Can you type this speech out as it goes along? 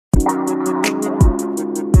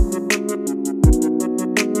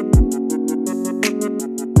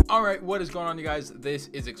Alright, what is going on, you guys? This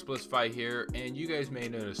is Xplicify here, and you guys may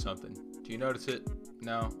notice something. Do you notice it?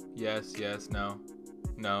 No? Yes? Yes? No?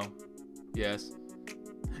 No? Yes?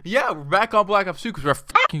 Yeah, we're back on Black Ops 2 because we're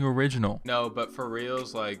fucking original. No, but for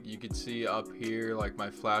reals, like, you could see up here, like,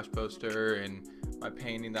 my flash poster and my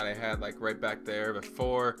painting that I had, like, right back there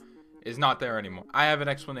before is not there anymore. I have an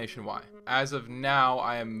explanation why. As of now,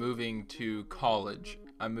 I am moving to college.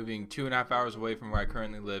 I'm moving 2.5 hours away from where I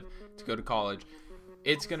currently live to go to college.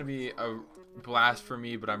 It's gonna be a blast for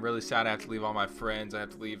me, but I'm really sad I have to leave all my friends. I have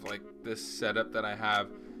to leave like this setup that I have,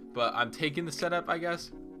 but I'm taking the setup, I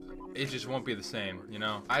guess. It just won't be the same, you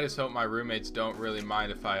know. I just hope my roommates don't really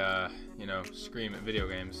mind if I you know, scream at video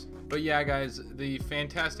games. But yeah, guys, the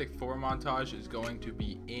Fantastic Four montage is going to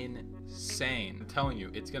be insane. I'm telling you,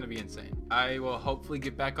 it's gonna be insane. I will hopefully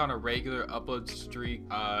get back on a regular upload streak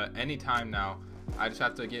anytime now. I just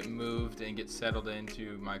have to get moved and get settled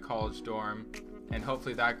into my college dorm, and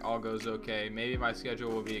hopefully that all goes okay. Maybe my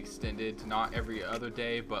schedule will be extended to not every other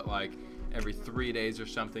day, but like every 3 days or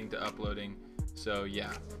something to uploading. So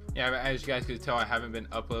yeah, as you guys could tell, I haven't been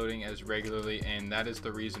uploading as regularly, and that is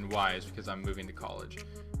the reason why, is because I'm moving to college.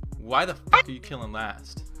 Why the fuck are you killing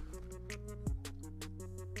last?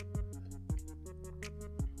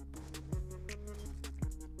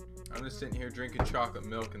 I'm just sitting here drinking chocolate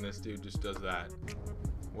milk, and this dude just does that.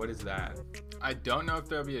 What is that? I don't know if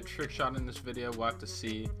there'll be a trick shot in this video. We'll have to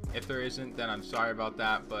see. If there isn't, then I'm sorry about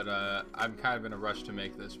that, but I'm kind of in a rush to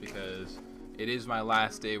make this because it is my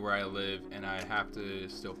last day where I live, and I have to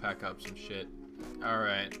still pack up some shit.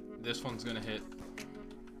 Alright, this one's gonna hit.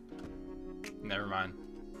 Never mind.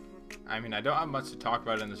 I mean, I don't have much to talk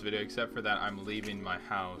about in this video except for that I'm leaving my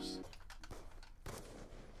house.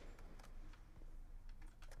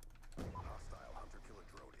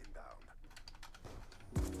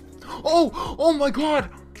 Oh my god!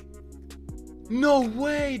 No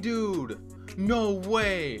way, dude! No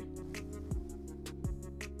way!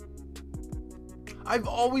 I've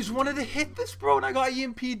always wanted to hit this, bro, and I got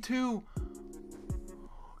EMP'd too.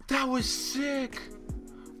 That was sick!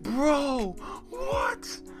 Bro!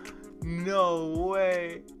 What? No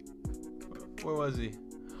way! Where was he?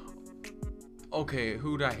 Okay,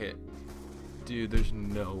 who'd I hit? Dude, there's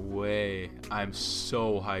no way. I'm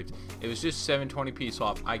so hyped. It was just 720p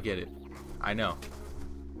swap. I get it. I know.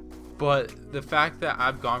 But the fact that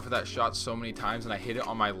I've gone for that shot so many times and I hit it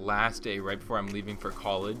on my last day right before I'm leaving for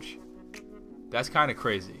college, that's kind of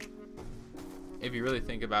crazy. If you really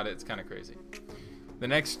think about it, it's kind of crazy. The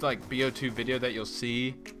next like BO2 video that you'll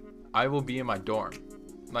see, I will be in my dorm.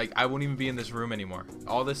 Like, I won't even be in this room anymore.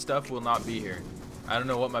 All this stuff will not be here. I don't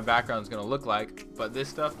know what my background is going to look like, but this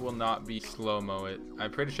stuff will not be slow-mo it. I'm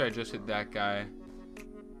pretty sure I just hit that guy.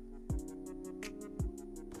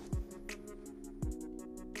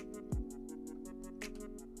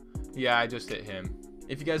 Yeah, I just hit him.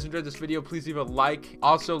 If you guys enjoyed this video, please leave a like.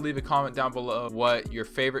 Also, leave a comment down below what your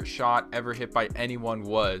favorite shot ever hit by anyone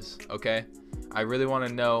was, okay? I really want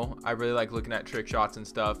to know. I really like looking at trick shots and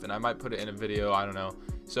stuff, and I might put it in a video, I don't know.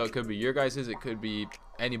 So it could be your guys's, it could be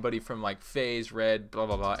anybody from like FaZe, Red, blah,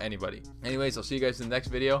 blah, blah, anybody. Anyways, I'll see you guys in the next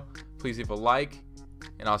video. Please leave a like,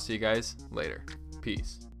 and I'll see you guys later.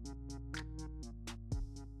 Peace.